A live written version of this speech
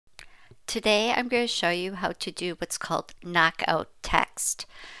Today I'm going to show you how to do what's called knockout text.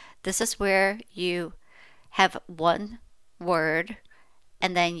 This is where you have one word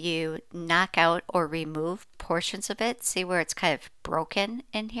and then you knock out or remove portions of it. See where it's kind of broken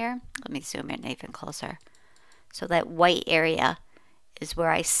in here? Let me zoom in even closer. So that white area is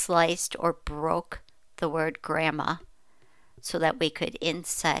where I sliced or broke the word grandma so that we could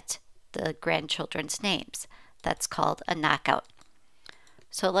inset the grandchildren's names. That's called a knockout.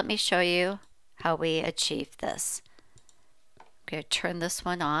 So let me show you how we achieve this. I'm going to turn this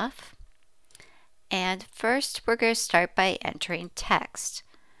one off. And first we're going to start by entering text.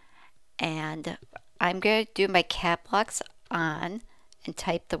 And I'm going to do my cap locks on and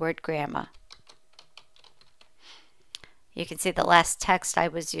type the word grandma. You can see the last text I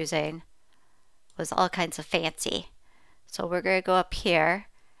was using was all kinds of fancy. So we're going to go up here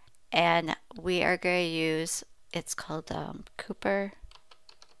and we are going to use, it's called Cooper.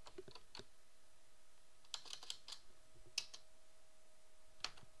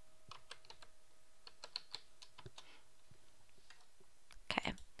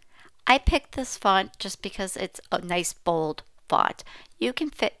 I picked this font just because it's a nice bold font. You can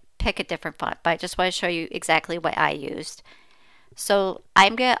pick a different font, but I just want to show you exactly what I used. So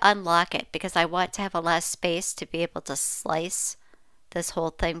I'm going to unlock it because I want to have a lot of space to be able to slice this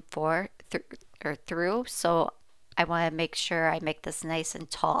whole thing through. So I want to make sure I make this nice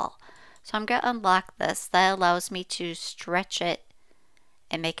and tall. So I'm going to unlock this. That allows me to stretch it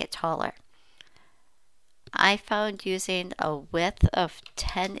and make it taller. I found using a width of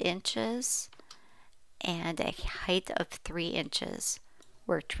 10 inches and a height of 3 inches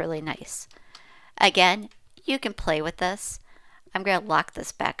worked really nice. Again, you can play with this. I'm going to lock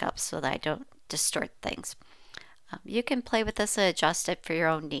this back up so that I don't distort things. You can play with this and adjust it for your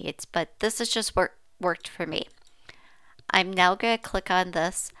own needs, but this is just worked for me. I'm now going to click on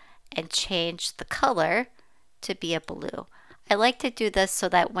this and change the color to be a blue. I like to do this so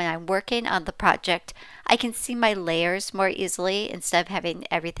that when I'm working on the project, I can see my layers more easily instead of having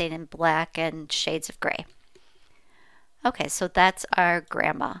everything in black and shades of gray. Okay, so that's our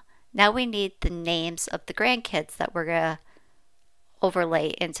grandma. Now we need the names of the grandkids that we're going to overlay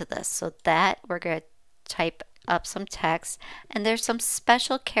into this. So that we're going to type up some text, and there's some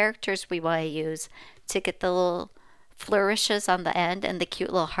special characters we want to use to get the little flourishes on the end and the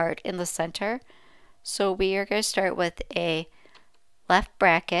cute little heart in the center. So we are going to start with a left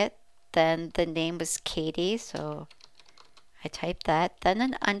bracket, then the name was Katie, so I typed that, then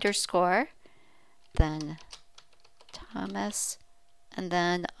an underscore, then Thomas, and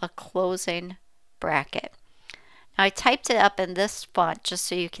then a closing bracket. Now I typed it up in this font just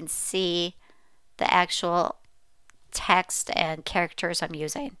so you can see the actual text and characters I'm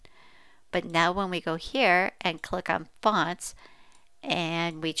using. But now when we go here and click on fonts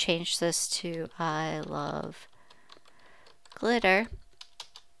and we change this to I love glitter,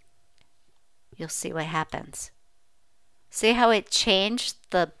 you'll see what happens. See how it changed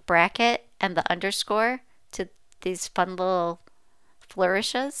the bracket and the underscore to these fun little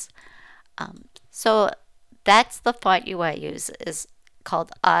flourishes? So that's the font you want to use, is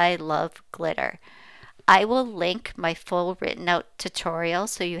called I Love Glitter. I will link my full written out tutorial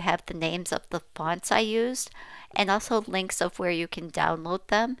so you have the names of the fonts I used and also links of where you can download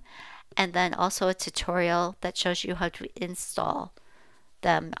them, and then also a tutorial that shows you how to install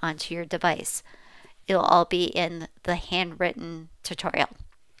them onto your device. It'll all be in the handwritten tutorial.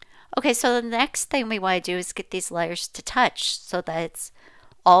 Okay, so the next thing we want to do is get these letters to touch so that it's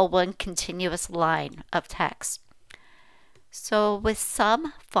all one continuous line of text. So with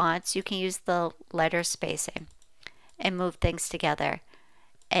some fonts, you can use the letter spacing and move things together.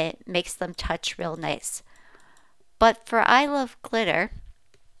 It makes them touch real nice. But for I Love Glitter,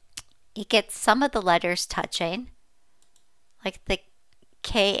 you get some of the letters touching, like the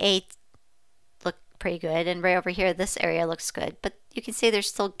K-A look pretty good, and right over here this area looks good, but you can see there's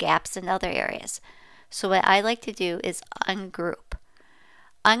still gaps in other areas. So what I like to do is ungroup.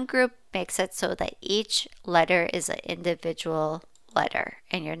 Ungroup makes it so that each letter is an individual letter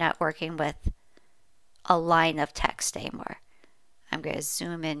and you're not working with a line of text anymore. I'm going to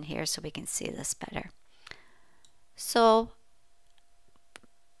zoom in here so we can see this better. So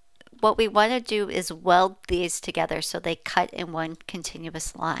what we want to do is weld these together so they cut in one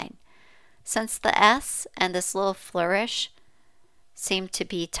continuous line. Since the S and this little flourish seem to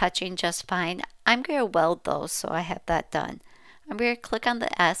be touching just fine, I'm going to weld those so I have that done. I'm going to click on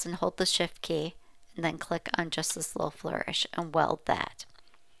the S and hold the Shift key and then click on just this little flourish and weld that.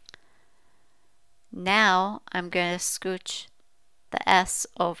 Now I'm going to scooch the S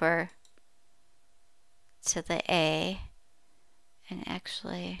over to the A and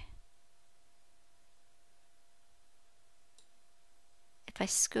actually if I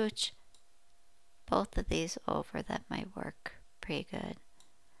scooch both of these over, that might work pretty good.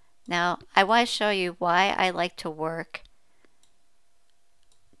 Now, I want to show you why I like to work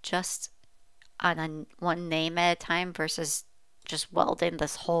just on one name at a time versus just welding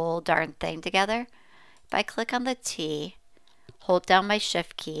this whole darn thing together. If I click on the T, hold down my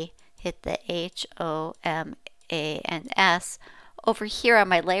shift key, hit the H, O, M, A, and S over here on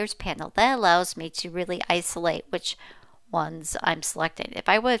my layers panel, that allows me to really isolate which ones I'm selecting. If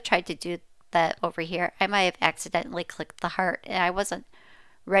I would have tried to do that over here, I might have accidentally clicked the heart and I wasn't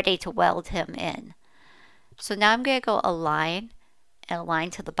ready to weld him in. So now I'm going to go align and align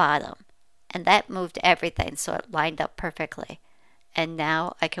to the bottom. And that moved everything so it lined up perfectly. And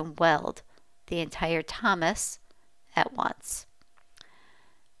now I can weld the entire Thomas at once.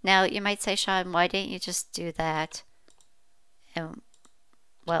 Now you might say, Sean, why didn't you just do that and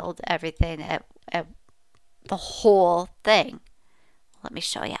weld everything at the whole thing? Let me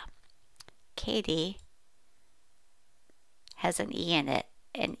show you. Katie has an E in it,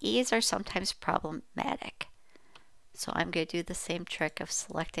 and E's are sometimes problematic. So I'm going to do the same trick of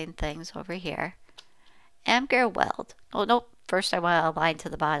selecting things over here. And I'm going to weld. Oh, nope. First I want to align to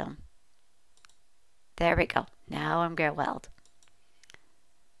the bottom. There we go. Now I'm going to weld.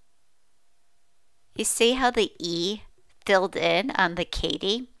 You see how the E filled in on the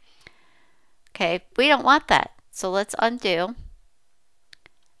Katie? Okay, we don't want that. So let's undo.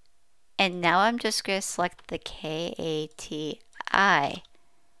 And now I'm just going to select the K-A-T-I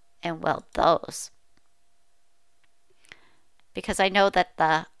and weld those. Because I know that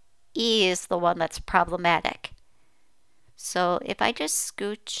the E is the one that's problematic. So if I just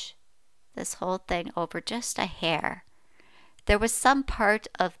scooch this whole thing over just a hair, there was some part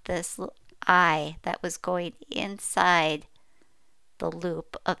of this I that was going inside the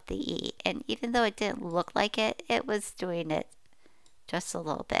loop of the E. And even though it didn't look like it, it was doing it just a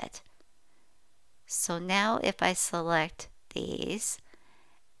little bit. So now if I select these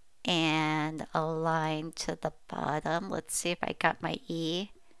and align to the bottom, let's see if I got my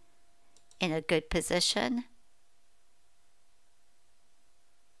E in a good position.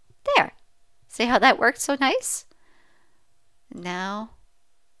 There. See how that worked so nice? Now,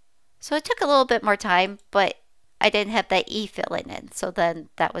 so it took a little bit more time, but I didn't have that E filling in, so then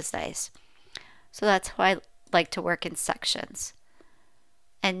that was nice. So that's how I like to work in sections.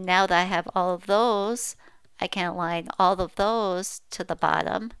 And now that I have all of those, I can align all of those to the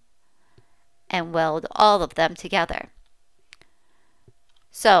bottom and weld all of them together.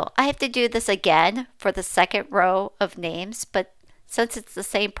 So I have to do this again for the second row of names, but since it's the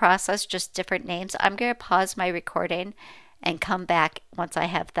same process, just different names, I'm going to pause my recording and come back once I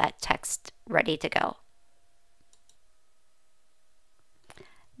have that text ready to go.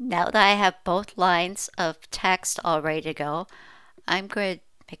 Now that I have both lines of text all ready to go, I'm going to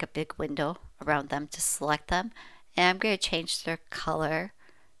make a big window around them to select them, and I'm going to change their color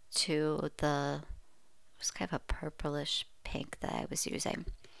to it was kind of a purplish pink that I was using.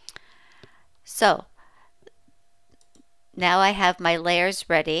 So now I have my layers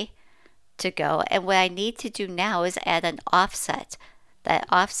ready to go, and what I need to do now is add an offset. That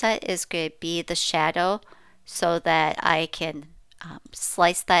offset is going to be the shadow so that I can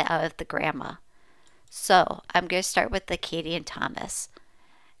slice that out of the grandma. So I'm going to start with the Katie and Thomas,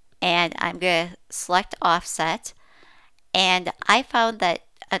 and I'm going to select offset, and I found that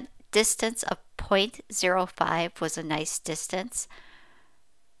a distance of 0.05 was a nice distance.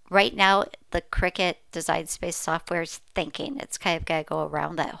 Right now, the Cricut Design Space software is thinking it's kind of got to go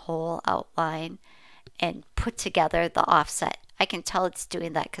around that whole outline and put together the offset. I can tell it's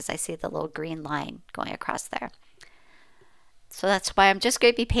doing that because I see the little green line going across there. So that's why I'm just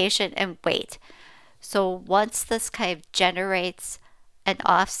going to be patient and wait. So once this kind of generates an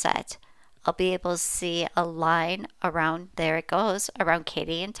offset, I'll be able to see a line around, there it goes, around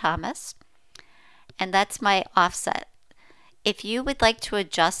Katie and Thomas. And that's my offset. If you would like to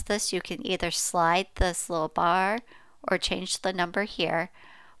adjust this, you can either slide this little bar or change the number here.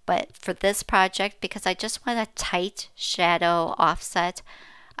 But for this project, because I just want a tight shadow offset,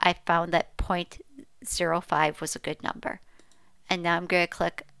 I found that 0.05 was a good number. And now I'm going to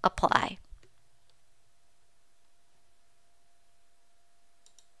click apply.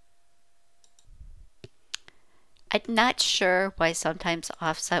 I'm not sure why sometimes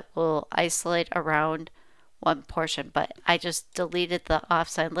offset will isolate around one portion, but I just deleted the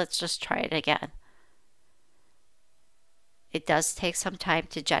offset. Let's just try it again. It does take some time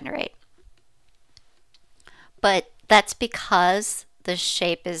to generate, but that's because the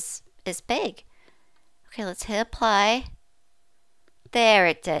shape is big. Okay, let's hit apply. There,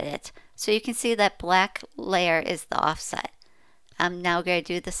 it did it. So you can see that black layer is the offset. I'm now going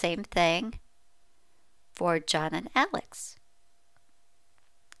to do the same thing for John and Alex.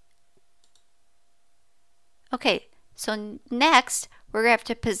 Okay, so next we're going to have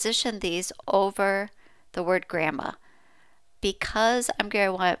to position these over the word grandma. Because I'm going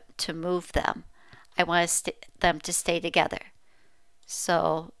to want to move them, I want them to stay together.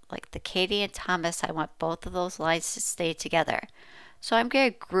 So like the Katie and Thomas, I want both of those lines to stay together. So I'm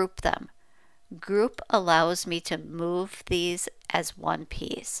going to group them. Group allows me to move these as one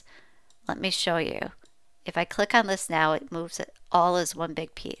piece. Let me show you. If I click on this now, it moves it all as one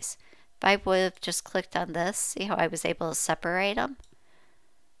big piece. If I would have just clicked on this, see how I was able to separate them?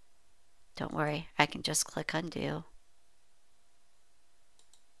 Don't worry, I can just click undo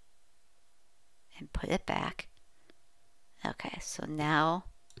and put it back. Okay, so now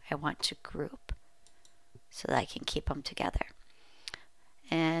I want to group so that I can keep them together.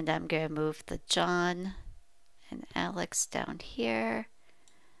 And I'm going to move the John and Alex down here,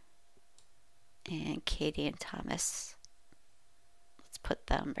 and Katie and Thomas, let's put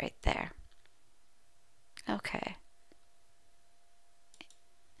them right there. Okay.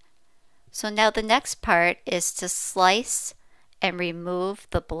 So now the next part is to slice and remove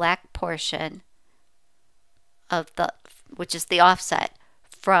the black portion of which is the offset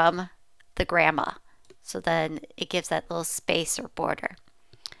from the grandma. So then it gives that little space or border.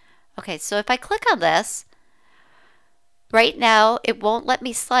 Okay, so if I click on this, right now it won't let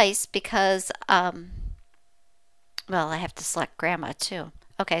me slice because, well, I have to select grandma too.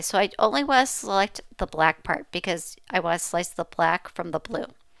 Okay, so I only want to select the black part because I want to slice the black from the blue.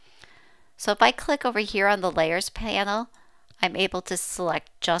 So if I click over here on the layers panel, I'm able to select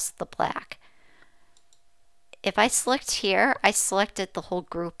just the black. If I select here, I selected the whole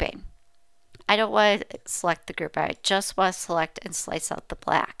grouping. I don't want to select the group, I just want to select and slice out the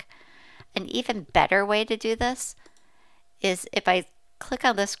black. An even better way to do this is if I click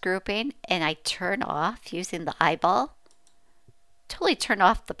on this grouping and I turn off using the eyeball, totally turn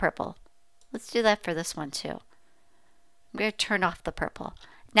off the purple. Let's do that for this one too. I'm going to turn off the purple.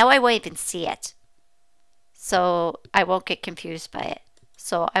 Now I won't even see it, so I won't get confused by it.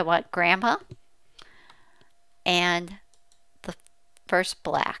 So I want grandma and the first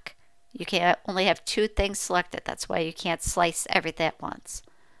black. You can only have two things selected. That's why you can't slice everything at once.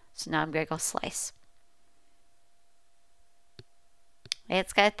 So now I'm going to go slice.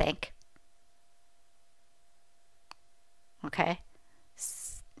 It's got to think. Okay.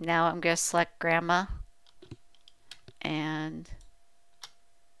 Now I'm going to select grandma and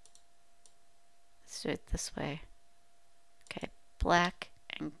let's do it this way. Okay, black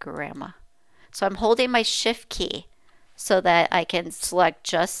and grandma. So I'm holding my shift key so that I can select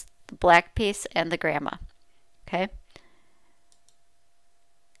just the black piece and the grandma. Okay?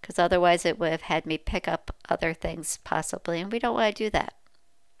 Because otherwise it would have had me pick up other things possibly, and we don't want to do that.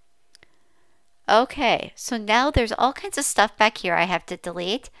 Okay, so now there's all kinds of stuff back here I have to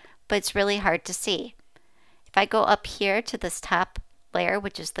delete, but it's really hard to see. If I go up here to this top layer,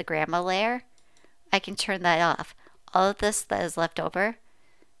 which is the grandma layer, I can turn that off. All of this that is left over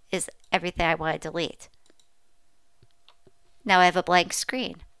is everything I want to delete. Now I have a blank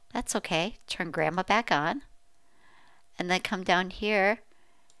screen. That's okay. Turn grandma back on, and then come down here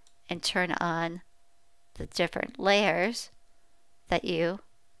and turn on the different layers that you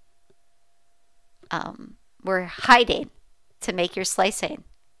were hiding to make your slicing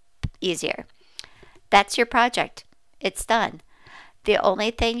easier. That's your project. It's done. The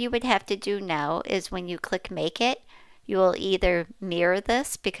only thing you would have to do now is when you click make it, you will either mirror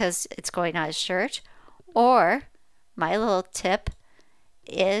this because it's going on a shirt, or my little tip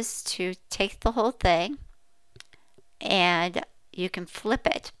is to take the whole thing and you can flip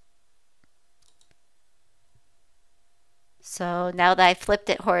it. So now that I flipped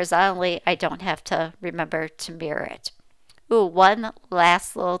it horizontally, I don't have to remember to mirror it. Ooh, one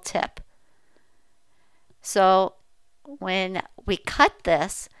last little tip. So when we cut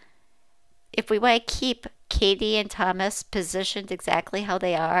this, if we want to keep Katie and Thomas positioned exactly how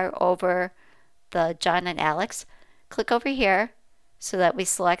they are over the John and Alex, click over here so that we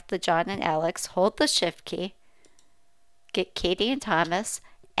select the John and Alex, hold the shift key, get Katie and Thomas,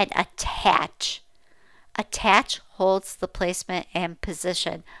 and attach. Attach holds the placement and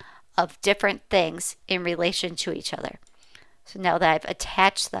position of different things in relation to each other. So now that I've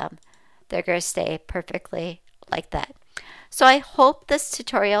attached them, they're going to stay perfectly like that. So I hope this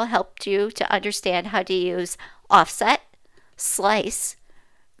tutorial helped you to understand how to use offset, slice,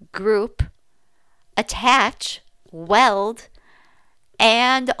 group, attach, weld,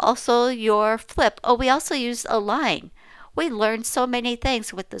 and also your flip. Oh, we also used a line. We learned so many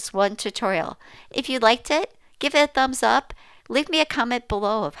things with this one tutorial. If you liked it, give it a thumbs up Leave me a comment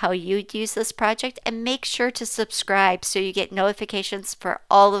below of how you'd use this project, and make sure to subscribe so you get notifications for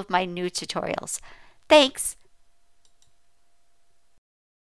all of my new tutorials. Thanks!